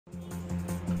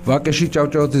ვაკეში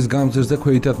ჭავჭავაძის გამზირზე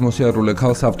ქვეითად მოსიარულე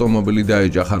ქალს ავტომობილი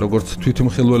დაეჯახა, როგორც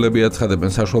თვითმხილველები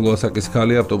აცხადებენ, საშუალო ასაკის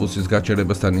ქალი ავტობუსის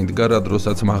გაჩერებასთან იდგა, რა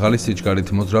დროსაც მაღალი სიჩქარით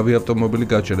მოძრავი ავტომობილი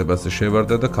გაჩერებაზე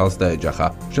შევარდა და ქალს დაეჯახა.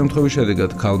 შემთხვევის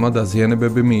შედეგად ქალმა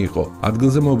დაზიანებები მიიღო.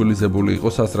 ადგილზე მობილიზებული იყო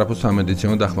სასწრაფო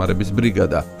სამედიცინო დახმარების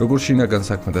ბრიგადა. როგორც შინაგან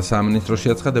საქმეთა სამინისტროში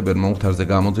აცხადებენ, მომხდარზე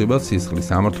გამოძიება სისხლის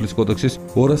სამართლის კოდექსის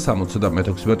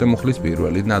 276 მუხლის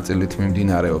პირველი ნაწილით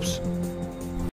მიმდინარეობს.